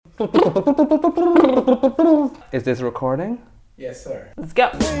Is this recording? Yes, sir. Let's go.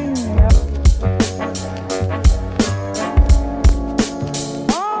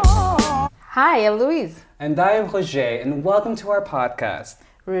 Hi, I'm Louise. And I am Roger, and welcome to our podcast.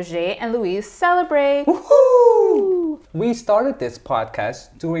 Roger and Louise celebrate. Woohoo! We started this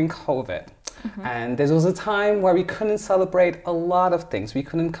podcast during COVID. And there was a time where we couldn't celebrate a lot of things. We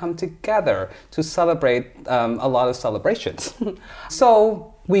couldn't come together to celebrate a lot of celebrations.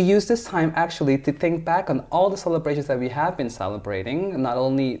 So we used this time actually to think back on all the celebrations that we have been celebrating, not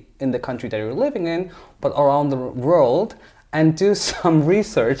only in the country that we're living in, but around the world, and do some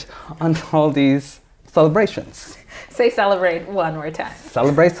research on all these celebrations. Say celebrate one more time.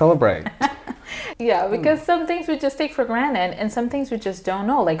 Celebrate, celebrate. Yeah, because some things we just take for granted and some things we just don't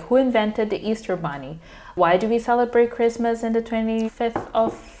know. Like, who invented the Easter Bunny? Why do we celebrate Christmas in the 25th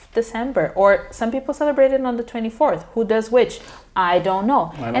of December? Or some people celebrate it on the 24th. Who does which? I don't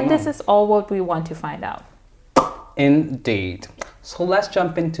know. This is all what we want to find out. Indeed. So let's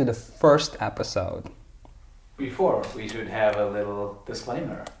jump into the first episode. Before, we should have a little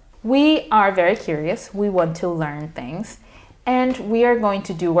disclaimer. We are very curious. We want to learn things. And we are going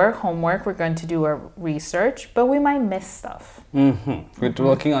to do our homework. We're going to do our research, but we might miss stuff. We're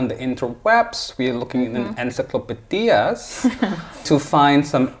looking on the interwebs. We're looking in encyclopedias to find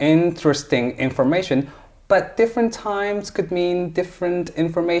some interesting information. But different times could mean different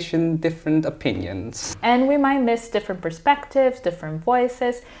information, different opinions. And we might miss different perspectives, different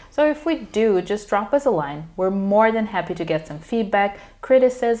voices. So if we do, just drop us a line. We're more than happy to get some feedback,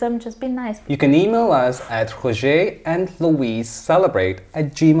 criticism, just be nice. You can email us at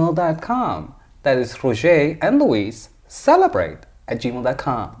rogerandlouisecelebrate@gmail.com. That is Roger and Louise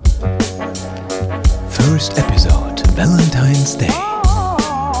celebrate@gmail.com. First episode, Valentine's Day.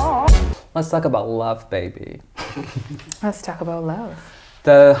 Let's talk about love, baby. Let's talk about love.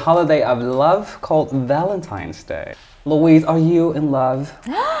 The holiday of love called Valentine's Day. Louise, are you in love?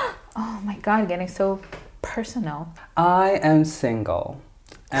 Oh my God, getting so personal. I am single.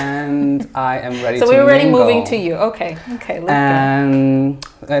 And I am ready to So we're already mingle. moving to you. Okay, let's And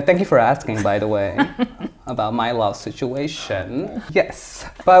thank you for asking, by the way, about my love situation. Yes,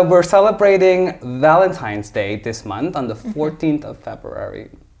 but we're celebrating Valentine's Day this month on the 14th of February.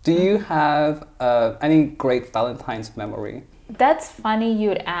 Do you have any great Valentine's memory? That's funny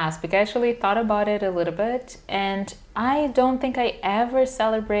you'd ask, because I actually thought about it a little bit, and I don't think I ever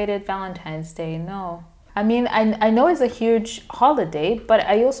celebrated Valentine's Day, no. I mean, I know it's a huge holiday, but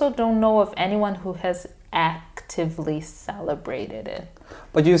I also don't know of anyone who has actively celebrated it.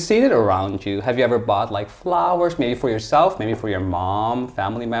 But you see it around you. Have you ever bought like flowers, maybe for yourself, maybe for your mom,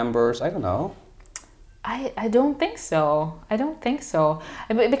 family members? I don't know. I don't think so. I don't think so.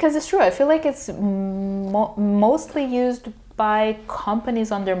 Because it's true. I feel like it's mostly used by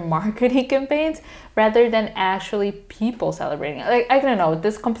companies on their marketing campaigns rather than actually people celebrating it. Like, I don't know,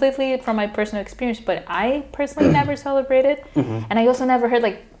 this completely from my personal experience, but I personally never celebrated. And I also never heard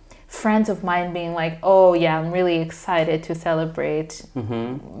like friends of mine being like, oh yeah, I'm really excited to celebrate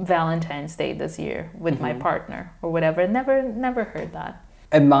Valentine's Day this year with my partner or whatever. Never heard that.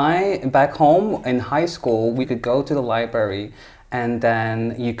 Back home in high school, we could go to the library and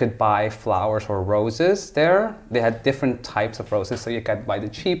then you could buy flowers or roses there. They had different types of roses. So you could buy the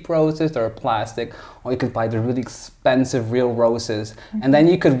cheap roses that are plastic, or you could buy the really expensive real roses. And then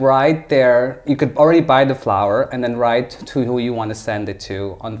you could write there, you could already buy the flower and then write to who you want to send it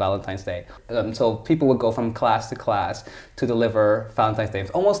to on Valentine's Day. So people would go from class to class to deliver Valentine's Day.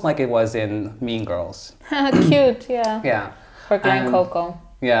 It's almost like it was in Mean Girls. Cute, yeah. Yeah. For Grand Coco.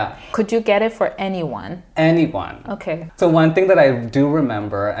 Yeah. Could you get it for anyone? Anyone. Okay. So one thing that I do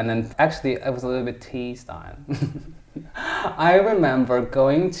remember, and then actually I was a little bit teased on. I remember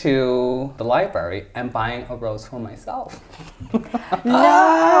going to the library and buying a rose for myself.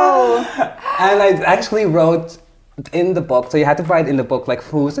 No! And I actually wrote in the book, so you had to write in the book like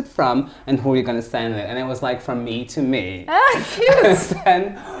who's it from and who you're gonna send it, and it was like from me to me. Cute!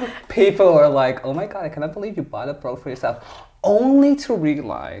 And people were like, oh my God, I cannot believe you bought a rose for yourself. Only to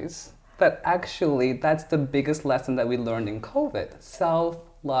realize that actually that's the biggest lesson that we learned in COVID,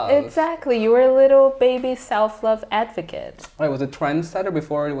 self-love. Exactly, you were a little baby self-love advocate. I was a trendsetter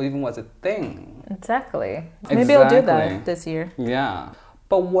before it even was a thing. Exactly. Maybe I'll do that this year. Yeah.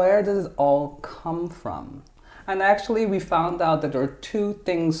 But where does it all come from? And actually, we found out that there are two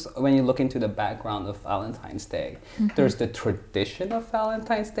things when you look into the background of Valentine's Day. There's the tradition of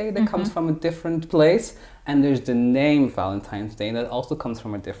Valentine's Day that comes from a different place, and there's the name Valentine's Day that also comes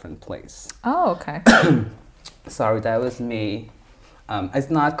from a different place. Oh, okay. Sorry, that was me. It's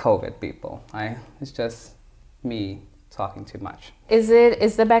not COVID, people. It's just me talking too much. Is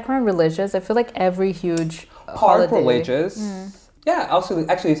the background religious? I feel like every huge Part holiday. religious. Yeah,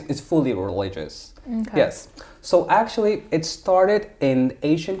 actually, it's fully religious. Okay. Yes. So actually, it started in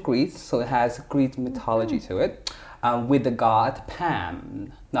ancient Greece, so it has Greek mythology to it, with the god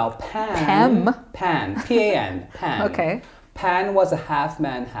Pan. Now, Pan, P-A-N, Pan. Okay. Pan was a half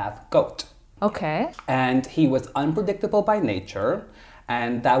man, half goat. Okay. And he was unpredictable by nature,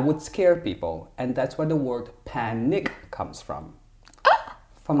 and that would scare people. And that's where the word panic comes from.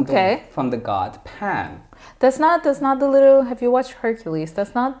 From the god Pan. That's not the little. Have you watched Hercules?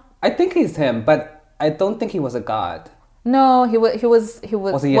 That's not. I think he's him, but I don't think he was a god. No, he was.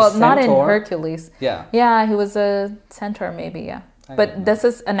 Was he a well, not in centaur? Hercules. Yeah. Yeah, he was a centaur, maybe. Yeah. But this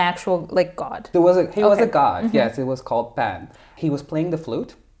is an actual god. He was a god. Mm-hmm. Yes, it was called Pan. He was playing the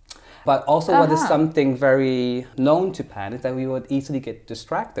flute. But also what is something very known to Pan is that he would easily get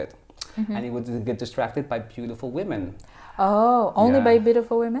distracted. And he would get distracted by beautiful women. Oh, only Yeah. by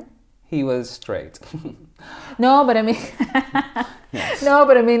beautiful women? He was straight. No, but I mean, no,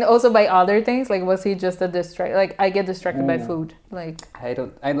 but I mean also by other things. Like, was he just a distract? Like, I get distracted by food. Like,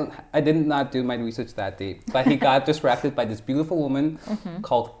 I did not do my research that deep. But he got distracted by this beautiful woman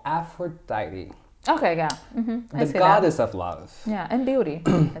called Aphrodite, okay, yeah, I the see goddess of love. that. Yeah, and beauty,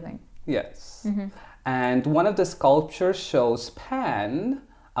 I think. Yes. And one of the sculptures shows Pan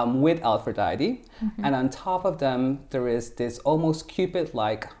with Aphrodite. And on top of them, there is this almost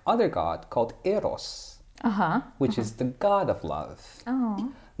Cupid-like other god called Eros, which is the god of love.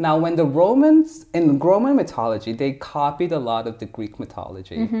 Oh. Now, when the Romans, in Roman mythology, they copied a lot of the Greek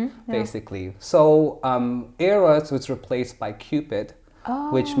mythology, basically. So Eros was replaced by Cupid,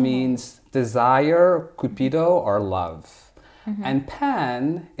 which means desire, cupido, or love. And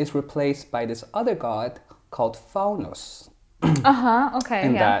Pan is replaced by this other god called Faunus. Okay,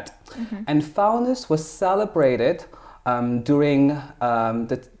 In yeah. that. And Faunus was celebrated during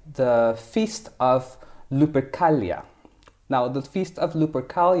the feast of Lupercalia. Now, the feast of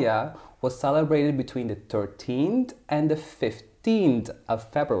Lupercalia was celebrated between the 13th and the 15th of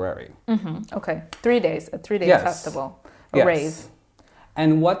February. Okay, 3 days, a 3-day Yes. festival, a Yes. rave,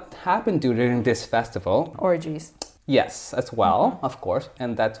 And what happened during this festival? orgies. Yes, as well, of course.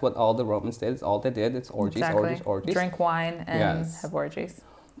 And that's what all the Romans did. It's all they did. It's orgies, Exactly. orgies. Drink wine and Yes. have orgies.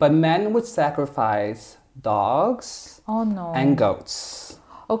 But men would sacrifice dogs Oh no. and goats.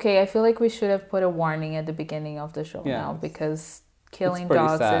 Okay, I feel like we should have put a warning at the beginning of the show now, Yes. because killing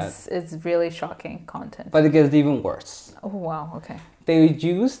pretty dogs is really shocking content. But it gets even worse. Oh wow, okay. They would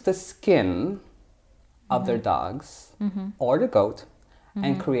use the skin of their dogs or the goat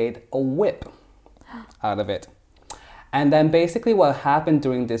and create a whip out of it. And then basically what happened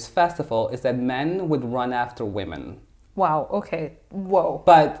during this festival is that men would run after women. Wow, okay. Whoa.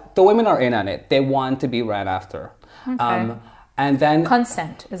 But the women are in on it. They want to be ran after. Okay. And then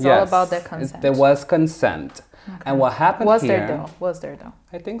Consent. It's all about the consent. There was consent. And what happened Was here... there though? Was there though?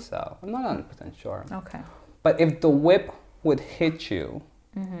 I think so. I'm not 100% sure. Okay. But if the whip would hit you,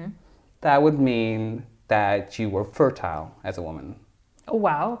 that would mean that you were fertile as a woman. Oh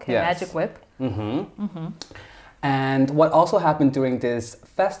wow, okay. Yes. Magic whip. And what also happened during this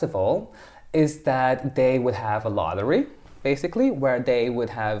festival is that they would have a lottery, basically, where they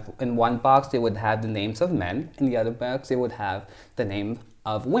would have, in one box, they would have the names of men, in the other box, they would have the name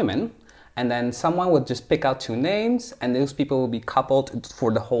of women. And then someone would just pick out 2 names, and those people would be coupled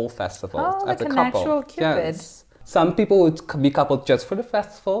for the whole festival. Oh, like as a an couple. actual Cupid. Yes. Some people would be coupled just for the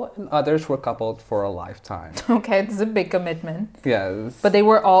festival, and others were coupled for a lifetime. Okay, it's a big commitment. Yes. But they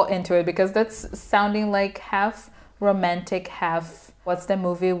were all into it, because that's sounding like half romantic, half... What's the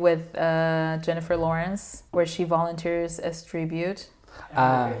movie with Jennifer Lawrence where she volunteers as tribute?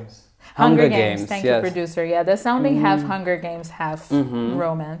 Hunger Games, Thank yes. you, producer. Yeah, that's sounding half Hunger Games, half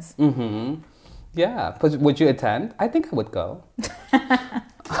romance. Yeah, but would you attend? I think I would go.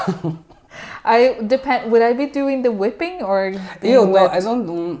 Would I be doing the whipping or? Ew, being no, whipped? I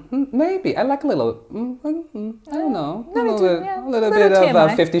don't. Maybe I like a little. I don't know. No, me too, yeah. A little Little bit of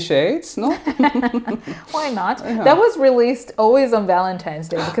TMI. 50 Shades. No. Why not? That was released always on Valentine's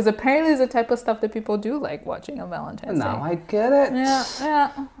Day, because apparently it's the type of stuff that people do like watching on Valentine's Day. Now I get it.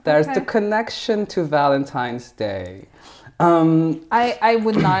 Yeah. There's okay. the connection to Valentine's Day. I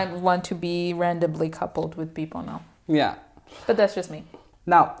would not want to be randomly coupled with people now, Yeah. but that's just me.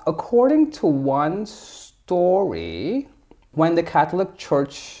 Now, according to one story, when the Catholic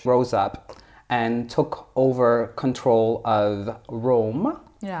Church rose up and took over control of Rome,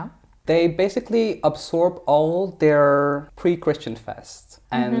 Yeah. they basically absorbed all their pre-Christian fests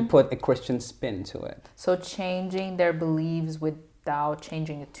and put a Christian spin to it. So changing their beliefs with without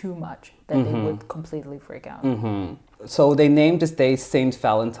changing it too much, that they would completely freak out. So they named this day Saint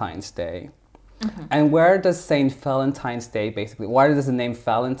Valentine's Day. And where does Saint Valentine's Day basically, where does the name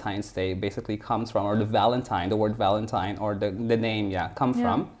Valentine's Day basically comes from, or the Valentine, the word Valentine, or the name, come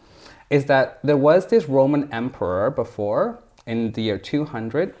from, is that there was this Roman emperor before, in the year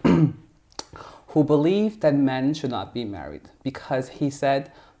 200, who believed that men should not be married because he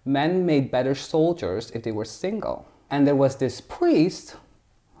said men made better soldiers if they were single. And there was this priest,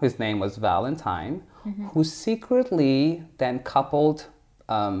 whose name was Valentine, who secretly then coupled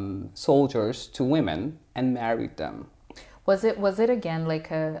soldiers to women and married them. Was it again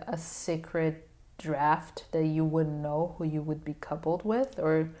like a secret draft that you wouldn't know who you would be coupled with,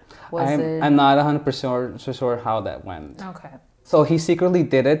 or was it? I'm not 100% sure how that went. Okay. So he secretly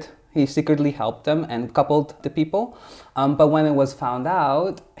did it. He secretly helped them and coupled the people. But when it was found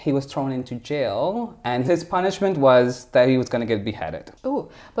out, he was thrown into jail. And his punishment was that he was going to get beheaded. Ooh,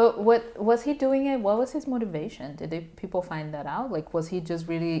 but what was he doing it? What was his motivation? Did people find that out? Like, was he just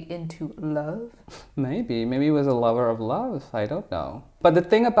really into love? Maybe he was a lover of love. I don't know. But the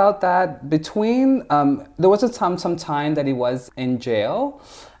thing about that, between, there was some time that he was in jail.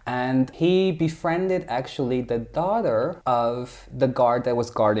 And he befriended actually the daughter of the guard that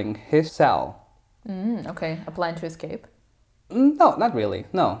was guarding his cell. Okay, a plan to escape? No, not really,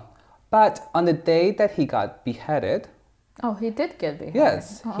 no. But on the day that he got beheaded... Oh, he did get beheaded?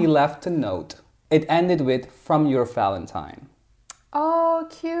 Yes, he left a note. It ended with, "From your Valentine." Oh,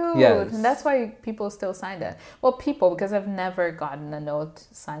 cute. Yes. And that's why people still sign that. Well, because I've never gotten a note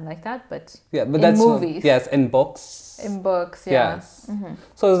signed like that, but, in that's movies. Yes, in books. In books, yeah. Yes.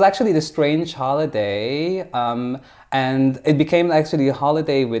 So it was actually the strange holiday, and it became actually a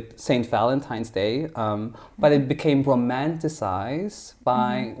holiday with St. Valentine's Day, but it became romanticized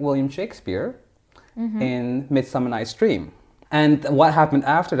by William Shakespeare in Midsummer Night's Dream. And what happened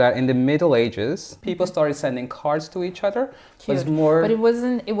after that, in the Middle Ages, people started sending cards to each other. Cute. But it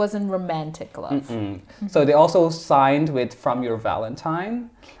wasn't romantic love. So they also signed with "From your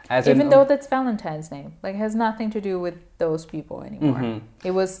Valentine," even though that's Valentine's name, like, it has nothing to do with those people anymore.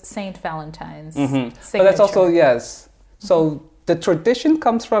 It was Saint Valentine's. But that's also, yes. So the tradition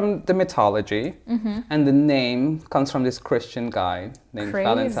comes from the mythology, and the name comes from this Christian guy named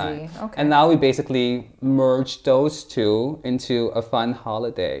Valentine. Okay. And now we basically merged those two into a fun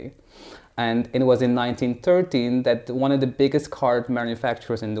holiday. And it was in 1913 that one of the biggest card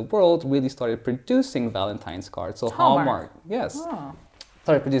manufacturers in the world really started producing Valentine's cards. So Hallmark, yes,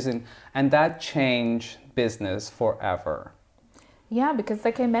 started producing, and that changed business forever. Yeah, because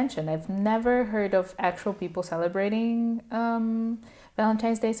like I mentioned, I've never heard of actual people celebrating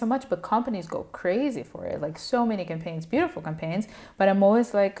Valentine's Day so much, but companies go crazy for it. Like, so many campaigns, beautiful campaigns, but I'm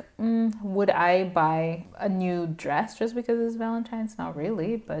always like, would I buy a new dress just because it's Valentine's? Not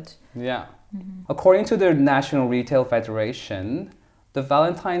really, but... Yeah. According to the National Retail Federation, the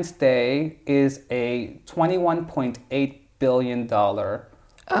Valentine's Day is a $21.8 billion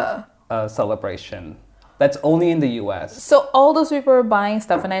celebration. That's only in the US. So all those people are buying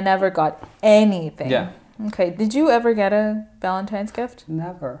stuff and I never got anything. Yeah. Okay. Did you ever get a Valentine's gift?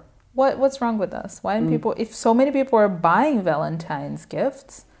 Never. What's wrong with us? Why don't people, if so many people are buying Valentine's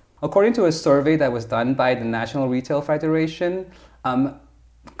gifts? According to a survey that was done by the National Retail Federation,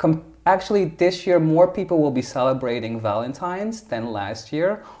 actually this year more people will be celebrating Valentine's than last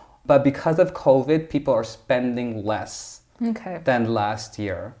year. But because of COVID, people are spending less than last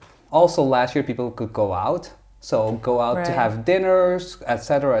year. Also, last year people could go out, to have dinners,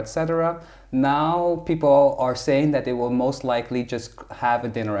 etc., etc. Now people are saying that they will most likely just have a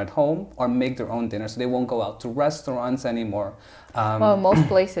dinner at home or make their own dinner, so they won't go out to restaurants anymore. Well, most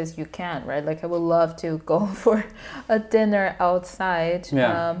places you can, right? Like, I would love to go for a dinner outside,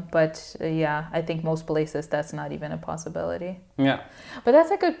 but I think most places that's not even a possibility. Yeah. But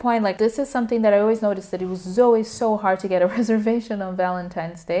that's a good point. Like, this is something that I always noticed, that it was always so hard to get a reservation on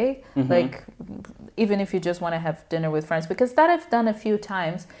Valentine's Day. Like, even if you just want to have dinner with friends, because that I've done a few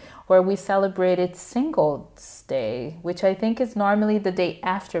times where we celebrated Singles Day, which I think is normally the day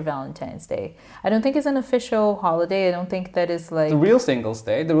after Valentine's Day. I don't think it's an official holiday. I don't think that is like... The real Singles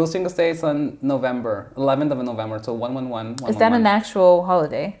Day is on November, 11th of November, so 111. Is that an actual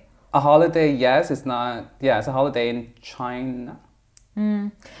holiday? A holiday, yes. It's not... Yeah, it's a holiday in China.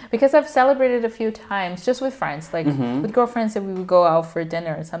 Because I've celebrated a few times just with friends, like with girlfriends, that we would go out for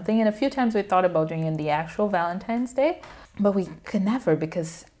dinner or something. And a few times we thought about doing it the actual Valentine's Day, but we could never,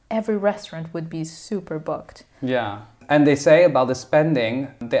 because every restaurant would be super booked. Yeah. And they say about the spending,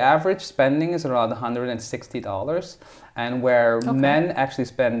 the average spending is around $160, and where men actually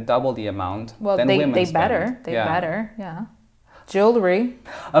spend double the amount than women spend. They better, yeah. Jewelry.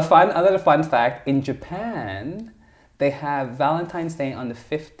 Another fun fact, in Japan, they have Valentine's Day on the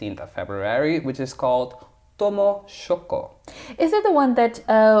 15th of February, which is called Tomo Shoko. Is it the one that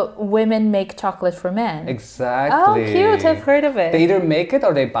women make chocolate for men? Exactly. Oh, cute. I've heard of it. They either make it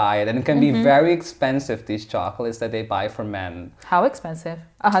or they buy it, and it can be very expensive, these chocolates that they buy for men. How expensive?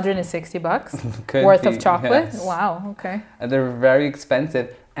 $160 Could worth be, of chocolate? yes. Wow, okay. And they're very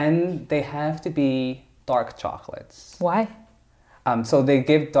expensive, and they have to be dark chocolates. Why? So they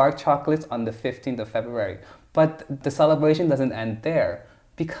give dark chocolates on the 15th of February. But the celebration doesn't end there,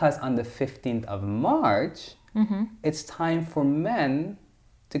 because on the 15th of March, it's time for men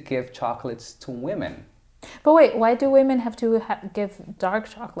to give chocolates to women. But wait, why do women have to give dark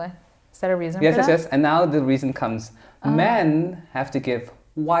chocolate? Is that a reason Yes, for yes, that? yes. And now the reason comes, men have to give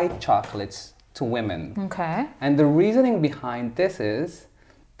white chocolates to women. Okay. And the reasoning behind this is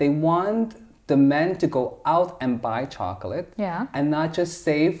they want the men to go out and buy chocolate Yeah. and not just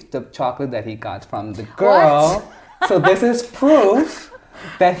save the chocolate that he got from the girl. So this is proof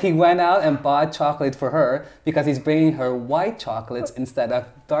that he went out and bought chocolate for her because he's bringing her white chocolates instead of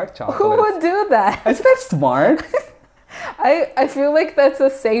dark chocolates. Who would do that? Isn't that smart? I feel like that's a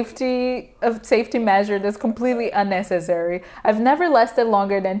safety measure that's completely unnecessary. I've never lasted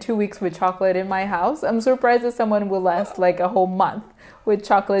longer than 2 weeks with chocolate in my house. I'm surprised that someone will last like a whole month with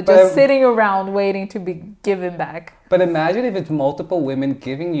chocolate just sitting around waiting to be given back. But imagine if it's multiple women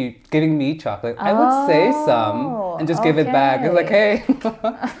giving me chocolate. I would say some and just give it back. It's like, hey.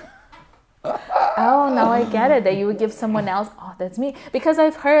 Oh, now I get it. That you would give someone else. Oh, that's me. Because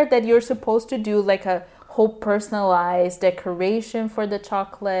I've heard that you're supposed to do like a whole personalized decoration for the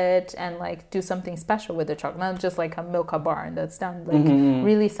chocolate and like do something special with the chocolate, not just like a Milka bar and that's done. Like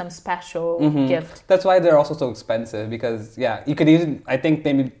really some special gift. That's why they're also so expensive because, yeah, you could even, I think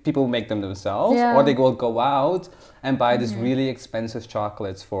maybe people make them themselves or they will go out and buy these really expensive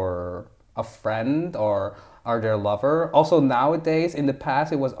chocolates for a friend or their lover. Also nowadays, in the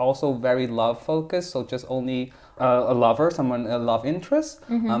past, it was also very love focused, so just only a lover, a love interest.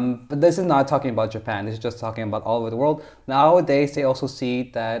 But this is not talking about Japan, this is just talking about all over the world. Nowadays, they also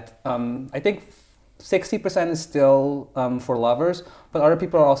see that, I think 60% is still for lovers, but other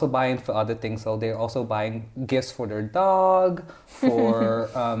people are also buying for other things. So they're also buying gifts for their dog, for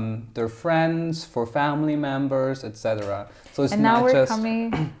their friends, for family members, etc. So it's and now not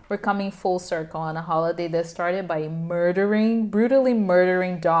we're coming full circle on a holiday that started by brutally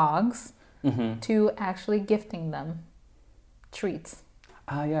murdering dogs to actually gifting them treats.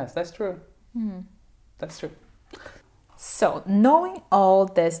 Yes, that's true. That's true. So, knowing all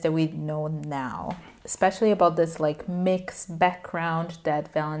this that we know now, especially about this like mixed background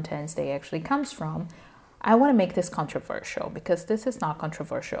that Valentine's Day actually comes from, I want to make this controversial because this is not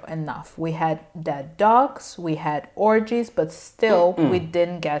controversial enough. We had dead dogs, we had orgies, but still we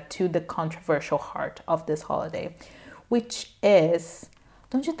didn't get to the controversial heart of this holiday, which is,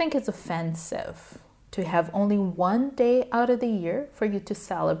 don't you think it's offensive to have only one day out of the year for you to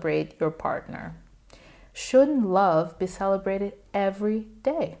celebrate your partner? Shouldn't love be celebrated every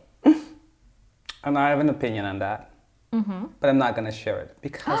day? And I have an opinion on that. But I'm not going to share it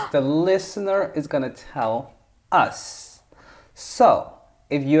because the listener is going to tell us. So,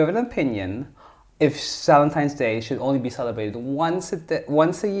 if you have an opinion, if Valentine's Day should only be celebrated once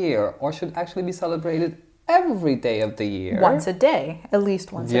a year or should actually be celebrated every day of the year. Once a day, at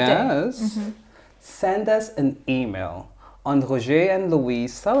least once a day. Yes. Send us an email on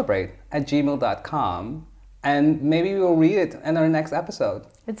rogerandlouisecelebrate@gmail.com and maybe we'll read it in our next episode.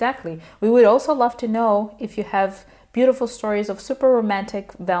 Exactly. We would also love to know if you have beautiful stories of super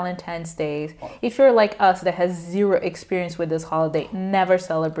romantic Valentine's Days. If you're like us that has zero experience with this holiday, never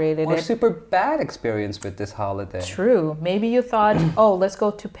celebrated Or it. super bad experience with this holiday. True. Maybe you thought, oh, let's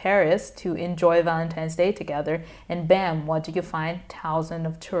go to Paris to enjoy Valentine's Day together. And bam, what did you find? Thousands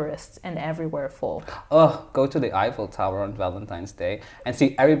of tourists and everywhere full. Oh, go to the Eiffel Tower on Valentine's Day and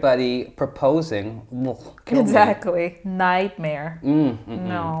see everybody proposing. Kill me. Exactly. Nightmare.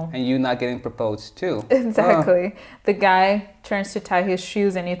 No. And you not getting proposed to. Exactly. The guy turns to tie his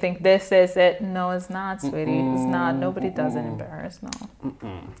shoes and you think, this is it. No, it's not, sweetie. It's not. Nobody does it in Paris. No.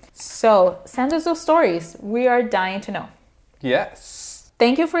 So send us those stories. We are dying to know. Yes.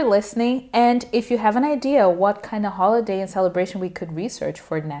 Thank you for listening. And if you have an idea what kind of holiday and celebration we could research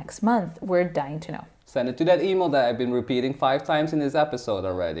for next month, we're dying to know. Send it to that email that I've been repeating 5 times in this episode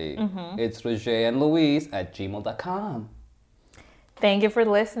already. It's rogerandlouise@gmail.com. Thank you for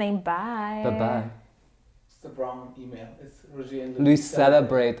listening. Bye. Bye-bye. It's the wrong email. It's Roger and Louise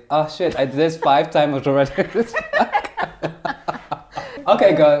celebrate. Oh shit, I did this 5 times already.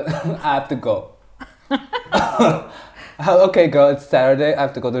 Okay, go. I have to go. Okay, girl, it's Saturday. I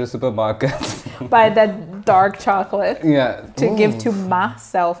have to go to the supermarket. Buy that dark chocolate Yeah. to give to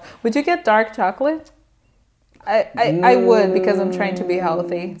myself. Would you get dark chocolate? I would, because I'm trying to be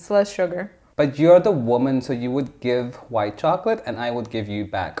healthy. It's less sugar. But you're the woman, so you would give white chocolate and I would give you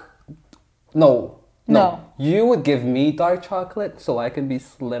back. No. You would give me dark chocolate so I can be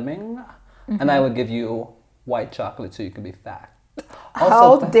slimming. And I would give you white chocolate so you can be fat.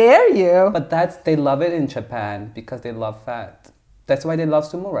 How dare you? But they love it in Japan because they love fat. That's why they love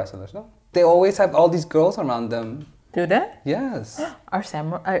sumo wrestlers, no? They always have all these girls around them. Do they? Yes. Are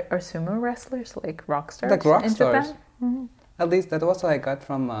sumo wrestlers like rock stars Like rock in stars. Japan? Mm-hmm. At least that was what I got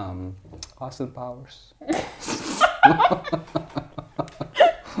from Austin Powers.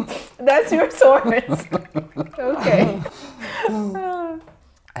 That's your source. Okay.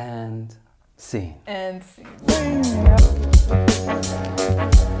 And scene. And see.